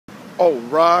All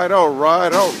right.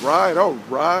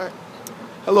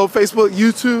 Hello, Facebook,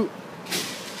 YouTube.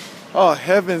 Oh,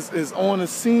 heaven is on the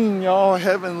scene, y'all.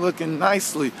 Heaven looking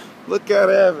nicely. Look at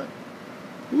heaven.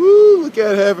 Woo, look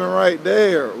at heaven right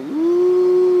there.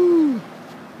 Woo.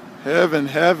 Heaven.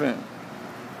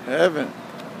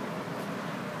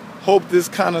 Hope this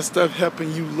kind of stuff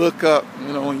helping you look up,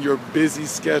 in your busy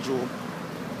schedule.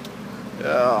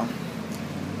 Yeah.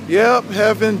 Yep,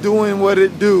 heaven doing what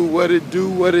it do.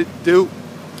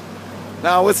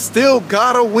 Now it's still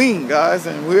God-o-ween, guys,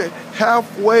 and we're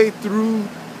halfway through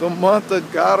the month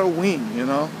of God-o-ween,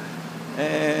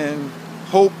 and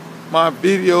hope my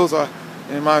videos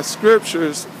and my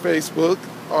scriptures, Facebook,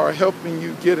 are helping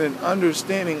you get an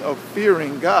understanding of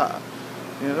fearing God.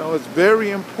 It's very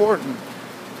important,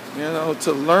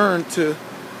 to learn to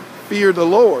fear the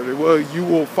Lord. Well, you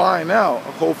will find out,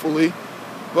 hopefully.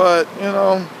 But,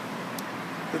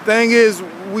 the thing is,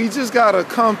 we just got to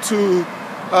come to,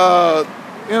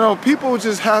 people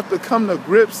just have to come to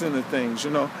grips into things,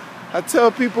 I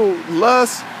tell people,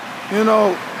 lust,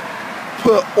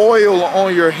 put oil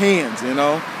on your hands, and,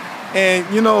 and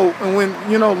when,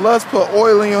 lust put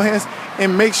oil in your hands, it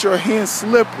makes your hands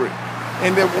slippery.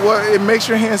 And that it makes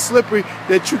your hands slippery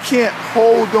that you can't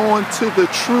hold on to the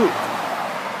truth.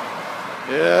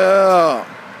 Yeah.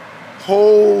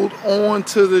 Hold on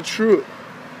to the truth.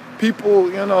 People,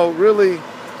 really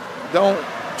don't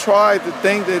try to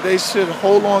think that they should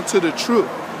hold on to the truth.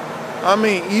 I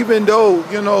mean, even though,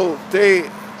 they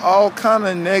all kind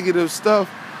of negative stuff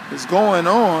is going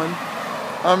on.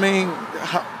 I mean,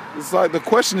 it's like the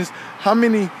question is, how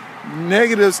many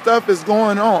negative stuff is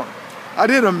going on? I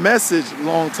did a message a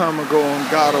long time ago on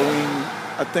God-o-ween.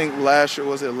 I think last year.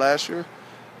 Was it last year?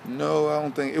 No, I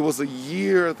don't think. It was a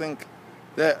year, I think,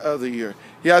 that other year.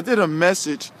 Yeah, I did a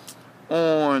message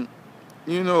on,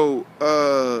 it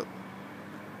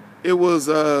was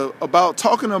about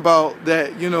talking about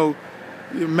that,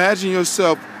 imagine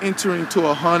yourself entering to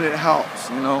a haunted house,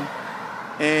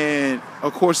 and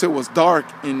of course it was dark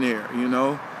in there,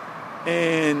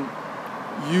 and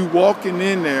you walking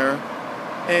in there,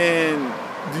 and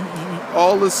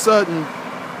all of a sudden,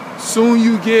 soon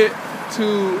you get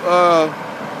to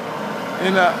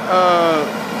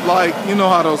like,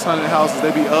 how those haunted houses,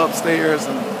 they be upstairs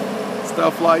and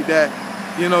stuff like that.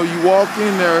 You walk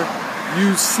in there,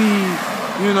 you see,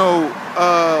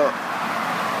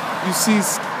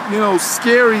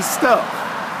 scary stuff.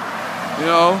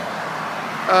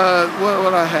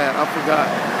 What I had, I forgot.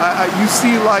 You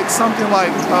see like something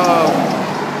like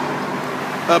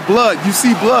blood. You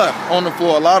see blood on the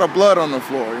floor, a lot of blood on the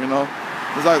floor,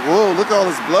 It's like, whoa, look at all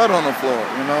this blood on the floor,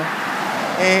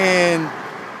 And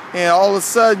all of a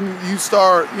sudden you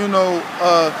start, you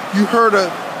heard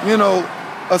a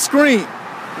scream,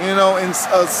 and a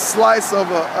slice of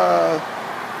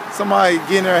somebody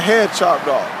getting their head chopped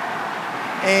off.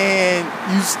 And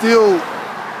you still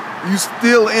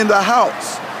in the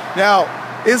house. Now,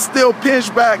 it's still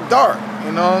pitch black dark,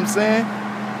 you know what I'm saying?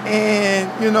 And,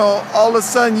 all of a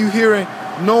sudden you hearing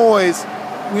noise,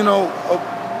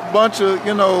 a bunch of,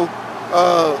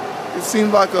 it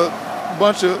seemed like a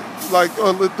bunch of, like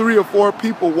 3 or 4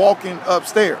 people walking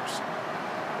upstairs,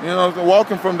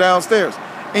 walking from downstairs,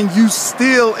 and you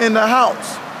still in the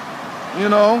house,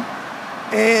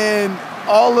 and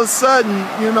all of a sudden,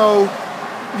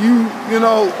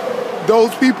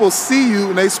 those people see you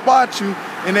and they spot you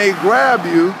and they grab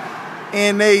you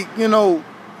and they,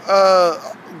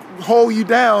 hold you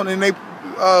down and they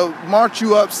march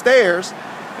you upstairs,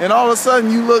 and all of a sudden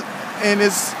you look and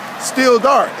it's still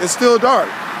dark. It's still dark.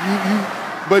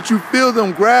 But you feel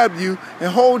them grab you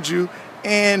and hold you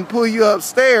and pull you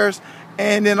upstairs,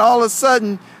 and then all of a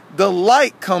sudden the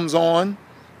light comes on,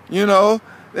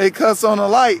 they cuts on the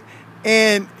light,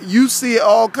 and you see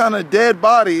all kind of dead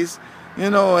bodies,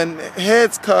 and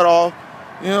heads cut off,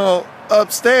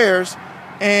 upstairs,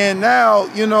 and now,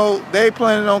 they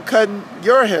planning on cutting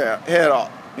your head off,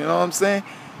 you know what I'm saying?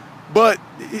 But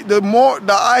the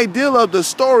ideal of the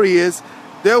story is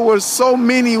there were so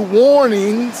many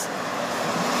warnings.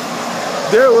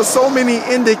 There was so many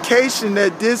indication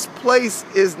that this place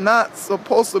is not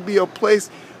supposed to be a place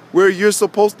where you're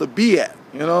supposed to be at.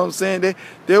 You know what I'm saying?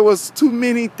 There was too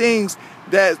many things,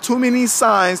 too many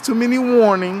signs, too many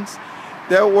warnings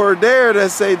that were there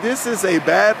that say this is a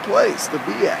bad place to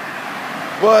be at.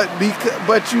 But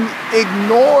you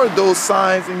ignore those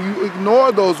signs and you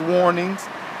ignore those warnings,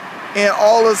 and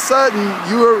all of a sudden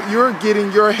you're getting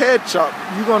your head chopped.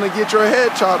 You're gonna get your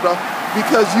head chopped off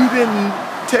because you didn't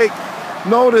take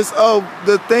notice of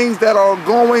the things that are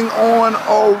going on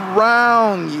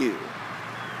around you.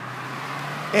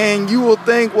 And you will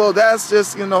think, well, that's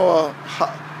just, you know,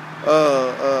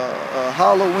 a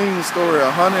Halloween story,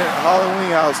 a haunted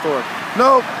Halloween house story.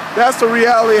 No, that's the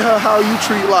reality of how you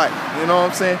treat life. You know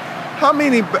what I'm saying? How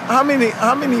many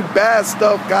bad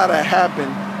stuff gotta happen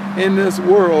in this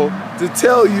world to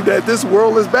tell you that this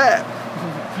world is bad?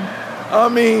 I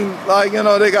mean, like, you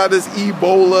know, they got this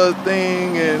Ebola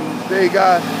thing, and they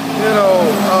got, you know,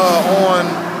 on,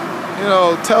 you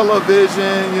know,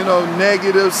 television, you know,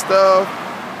 negative stuff,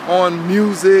 on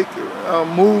music,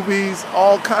 movies,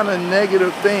 all kind of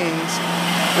negative things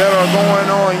that are going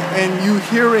on, and you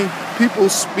hearing people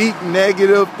speak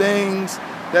negative things,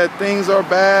 that things are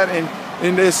bad,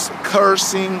 and this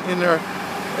cursing, and their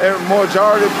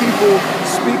majority of people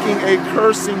speaking a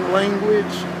cursing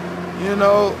language, you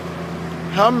know.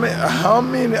 How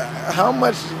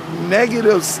much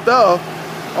negative stuff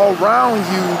around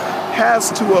you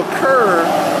has to occur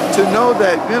to know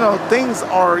that, you know, things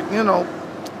are, you know,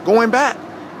 going bad,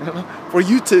 you know, for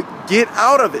you to get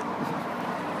out of it.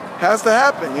 Has to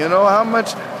happen, you know. How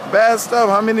much bad stuff,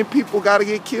 how many people got to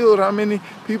get killed, how many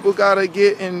people got to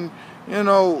get in, you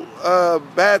know,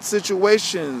 bad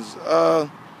situations,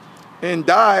 and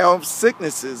die of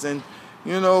sicknesses, and,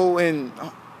 you know, and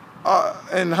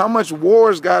how much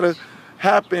wars got to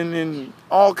happen, and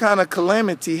all kind of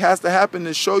calamity has to happen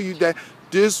to show you that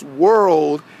this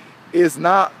world is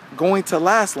not going to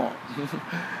last long.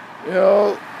 You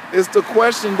know, it's the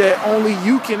question that only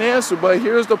you can answer. But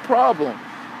here's the problem.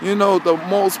 You know, the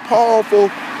most powerful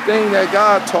thing that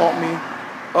God taught me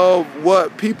of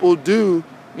what people do,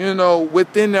 you know,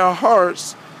 within their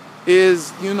hearts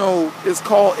is, you know, it's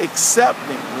called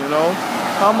accepting, you know.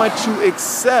 How much you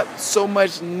accept so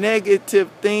much negative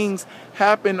things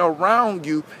happen around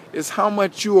you is how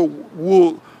much you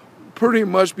will pretty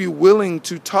much be willing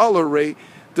to tolerate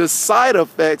the side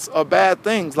effects of bad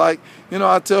things. Like, you know,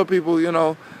 I tell people, you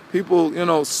know,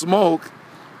 smoke,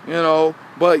 you know,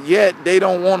 but yet they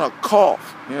don't want to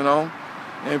cough, you know.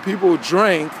 And people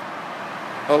drink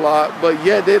a lot, but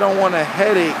yet they don't want a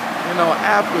headache, you know,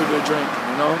 after the drink,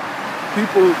 you know.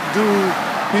 People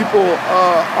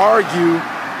argue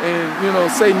and, you know,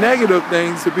 say negative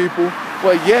things to people,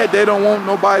 but yet they don't want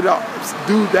nobody to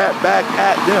do that back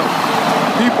at them.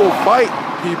 People fight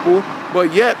people,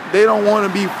 but yet they don't want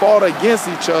to be fought against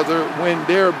each other when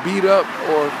they're beat up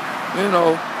or, you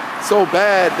know, so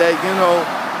bad that, you know,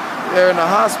 they're in the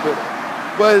hospital.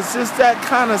 But it's just that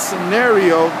kind of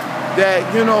scenario that,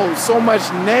 you know, so much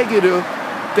negative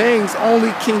things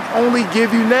can only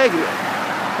give you negative.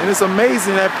 And it's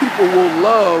amazing that people will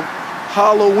love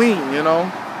Halloween, you know,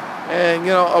 and,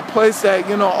 you know, a place that,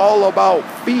 you know, all about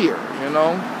fear, you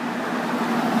know,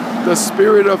 the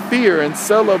spirit of fear and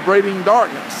celebrating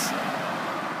darkness,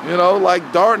 you know, like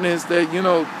darkness that, you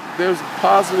know, there's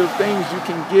positive things you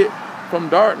can get from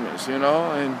darkness, you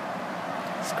know, and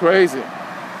it's crazy.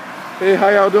 Hey, how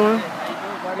y'all doing?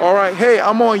 All right. Hey,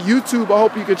 I'm on YouTube. I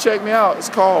hope you can check me out. It's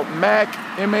called Mac,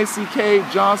 M-A-C-K,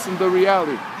 Johnson, The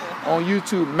Reality. On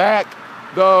YouTube, Mac,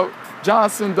 the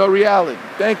Johnson, The Reality.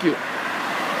 Thank you.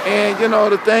 And, you know,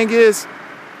 the thing is,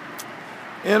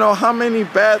 you know, how many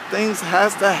bad things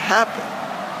has to happen?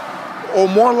 Or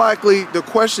more likely, the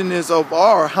question is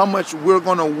how much we're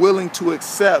going to willing to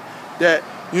accept that,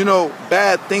 you know,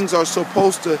 bad things are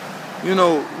supposed to, you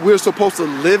know, we're supposed to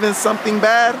live in something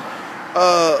bad,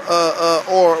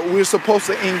 or we're supposed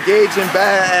to engage in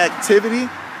bad activity.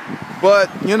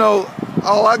 But, you know,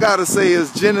 all I got to say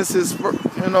is Genesis,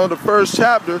 you know, the first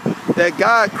chapter, that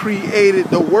God created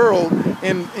the world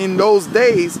in those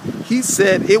days. He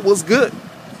said it was good.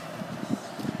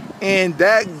 And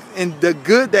the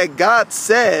good that God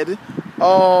said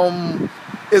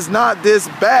is not this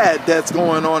bad that's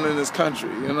going on in this country,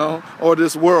 you know, or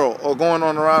this world, or going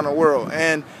on around the world.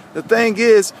 And the thing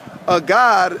is,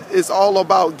 God is all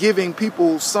about giving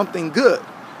people something good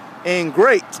and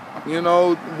great, you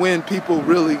know, when people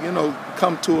really, you know,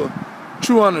 come to a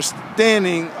true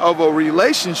understanding of a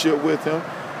relationship with Him,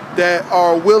 that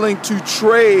are willing to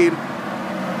trade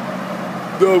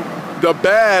the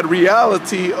bad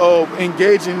reality of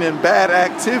engaging in bad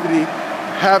activity,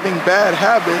 having bad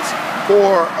habits,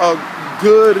 for a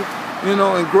good, you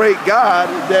know, and great God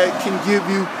that can give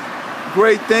you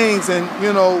great things, and,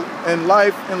 you know, and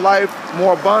life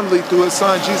more abundantly through His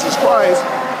Son Jesus Christ.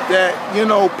 That, you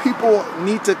know, people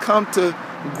need to come to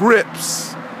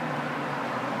grips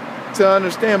to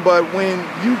understand. But when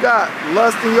you got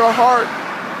lust in your heart,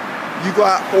 you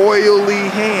got oily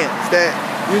hands that,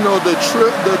 you know, the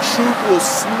truth will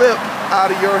slip out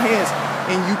of your hands,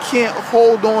 and you can't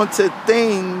hold on to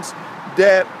things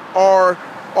that are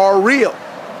real,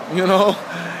 you know.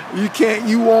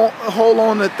 You won't hold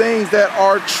on to things that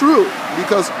are true,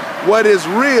 because what is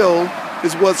real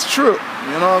is what's true.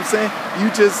 You know what I'm saying? You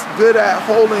just good at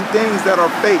holding things that are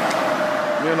fake,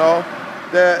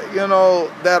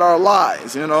 that are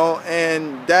lies, and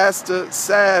that's the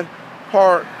sad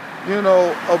part,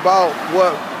 about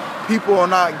what people are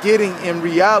not getting in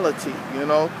reality,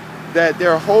 that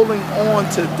they're holding on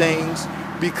to things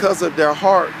because of their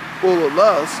heart full of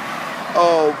lust,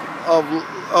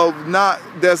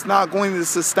 that's not going to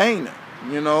sustain them,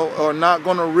 or not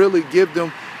going to really give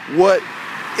them what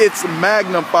it's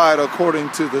magnified according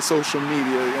to the social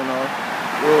media,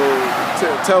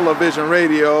 television,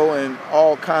 radio, and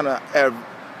all kind of,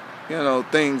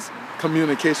 things,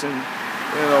 communication,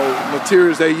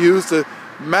 materials they use to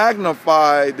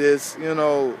magnify this,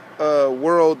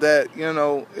 world that,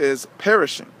 is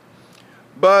perishing.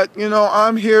 But,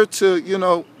 I'm here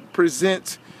to,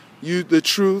 present you the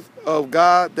truth of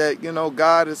God, that,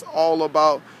 God is all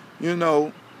about,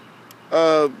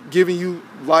 giving you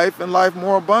life and life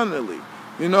more abundantly.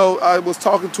 I was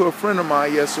talking to a friend of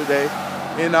mine yesterday,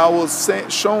 and I was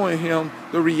showing him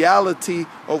the reality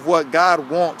of what God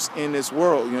wants in this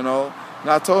world, and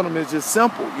I told him it's just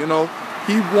simple,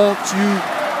 He wants you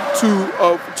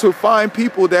to find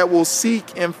people that will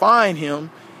seek and find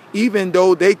Him, even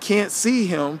though they can't see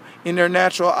Him in their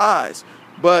natural eyes.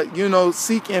 But,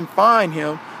 seek and find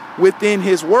Him within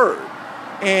His Word.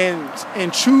 And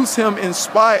choose Him in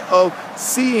spite of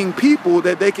seeing people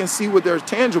that they can see with their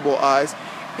tangible eyes,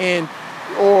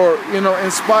 or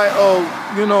in spite of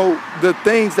the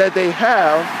things that they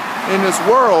have in this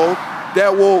world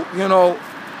that will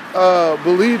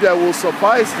believe that will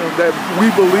suffice them, that we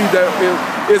believe that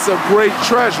it's a great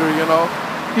treasure.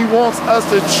 He wants us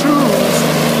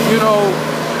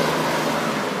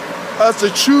to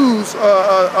choose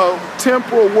a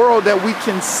temporal world that we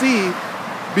can see,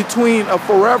 between a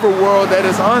forever world that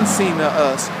is unseen to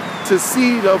us, to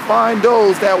find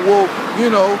those that will,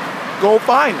 go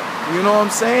find them. You know what I'm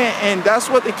saying? And that's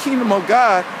what the kingdom of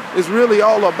God is really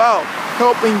all about,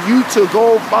 helping you to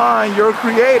go find your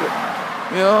Creator.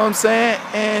 You know what I'm saying?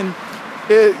 And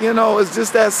it's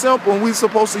just that simple. And we're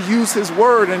supposed to use His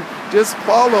Word and just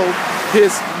follow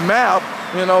His map,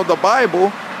 the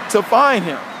Bible, to find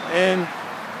Him. And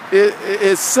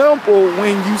it's simple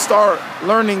when you start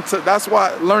learning to, that's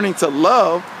why learning to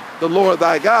love the Lord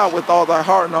thy God with all thy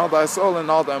heart and all thy soul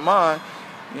and all thy mind,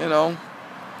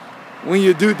 when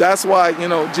you do, that's why,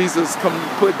 Jesus come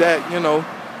put that,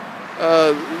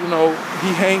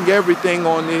 He hang everything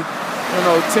on the,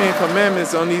 10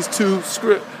 commandments, on these two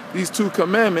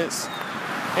commandments.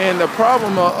 And the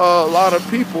problem of a lot of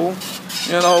people,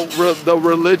 the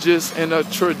religious and the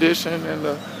tradition and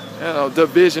the,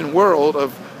 division world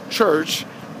of church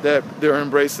that they're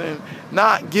embracing,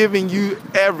 not giving you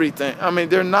everything. I mean,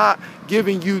 they're not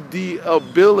giving you the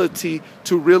ability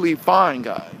to really find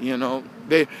God. You're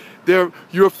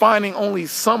finding only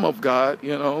some of God.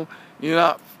 That's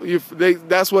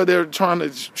what they're trying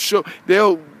to show.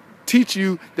 They'll teach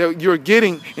you that you're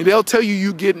getting, and they'll tell you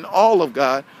you're getting all of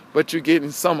God, but you're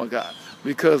getting some of God,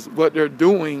 because what they're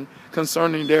doing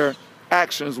concerning their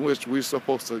actions, which we're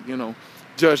supposed to,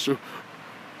 judge the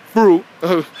fruit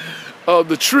of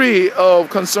the tree of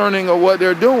concerning of what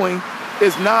they're doing,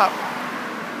 is not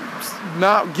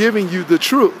giving you the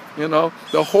truth,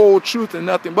 the whole truth and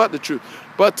nothing but the truth.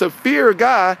 But to fear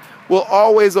God will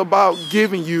always about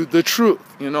giving you the truth,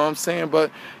 what I'm saying? But,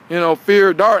 fear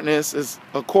of darkness is,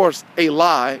 of course, a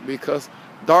lie, because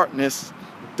darkness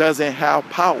doesn't have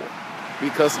power.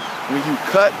 Because when you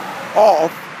cut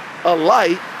off a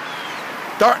light,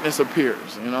 darkness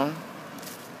appears,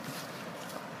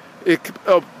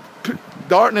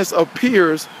 Darkness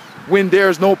appears when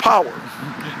there's no power.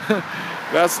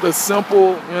 That's the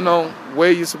simple,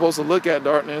 way you're supposed to look at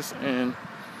darkness.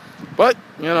 But,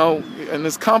 in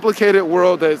this complicated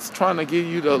world that's trying to give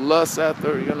you the lust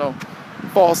after,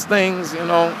 false things,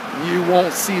 you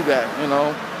won't see that,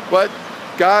 But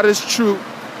God is truth.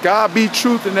 God be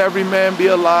truth and every man be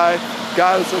a lie.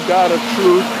 God is a God of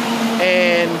truth.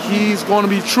 And He's going to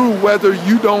be true whether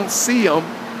you don't see Him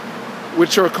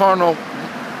with your carnal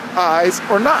eyes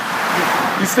or not.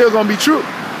 He's still going to be true.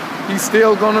 He's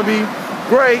still going to be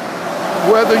great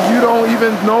whether you don't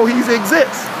even know He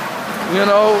exists.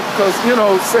 Because,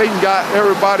 Satan got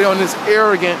everybody on this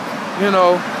arrogant,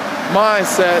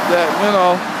 mindset that,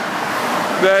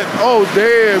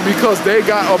 because they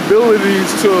got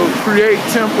abilities to create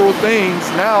temporal things,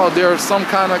 now they're some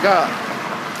kind of God.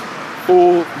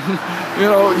 Fool.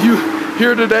 You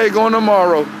here today, going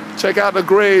tomorrow. Check out the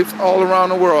graves all around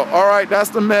the world. All right, that's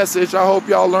the message. I hope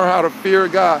y'all learn how to fear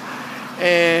God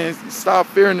and stop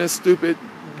fearing this stupid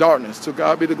darkness. To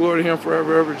God be the glory to him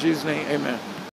forever, ever. In Jesus' name, amen.